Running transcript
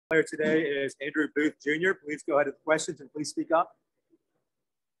Player today is Andrew Booth Jr. Please go ahead with questions and please speak up.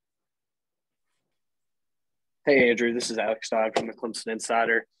 Hey, Andrew, this is Alex Dodd from the Clemson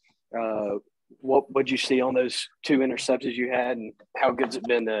Insider. What would you see on those two interceptions you had, and how good's it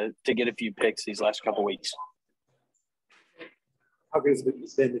been to get a few picks these last couple of weeks? How good has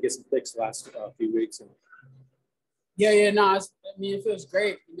it been to get some picks the last few weeks? It feels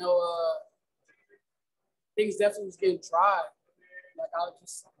great. Things definitely was getting dry. Like, I've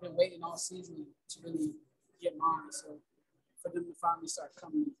just been waiting all season to really get mine. So for them to finally start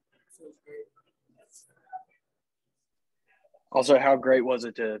coming, it feels great. Also, how great was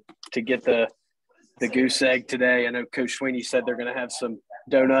it to get the goose egg today? I know Coach Sweeney said they're going to have some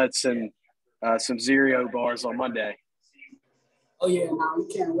donuts and some Zero bars on Monday. Oh, yeah, we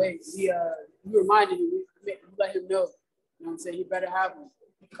can't wait. We reminded him, we let him know. You know what I'm saying? He better have them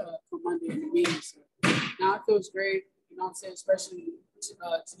for Monday in the meeting. So now it feels great. You know what I'm saying? Especially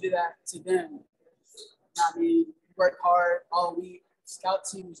to do that to them. We worked hard all week. Scout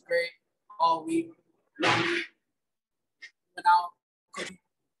team was great all week. Went out,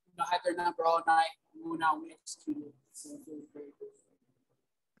 had their number all night. We went out and we executed. So it feels great.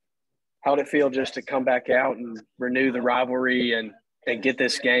 How'd it feel just to come back out and renew the rivalry and get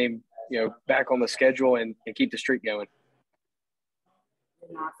this game, back on the schedule and keep the streak going?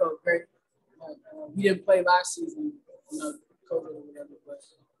 I felt great. We didn't play last season, COVID or whatever, but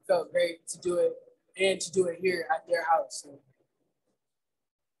it felt great to do it and to do it here at their house. So.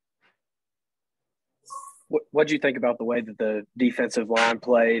 What do you think about the way that the defensive line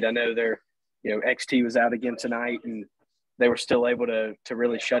played? I know XT was out again tonight, and they were still able to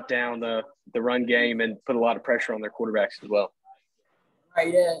really shut down the run game and put a lot of pressure on their quarterbacks as well.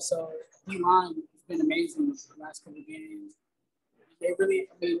 Right, yeah. So D-line has been amazing the last couple of games. They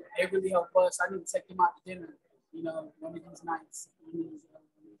really help us. I need to take them out to dinner, one of these nights, one of these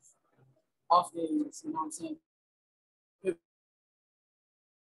off days, you know what I'm saying?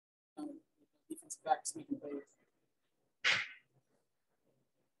 Defensive backs making plays.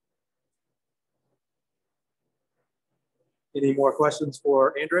 Any more questions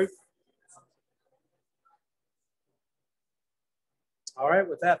for Andrew? All right,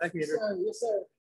 with that, thank you, Andrew. Yes, sir.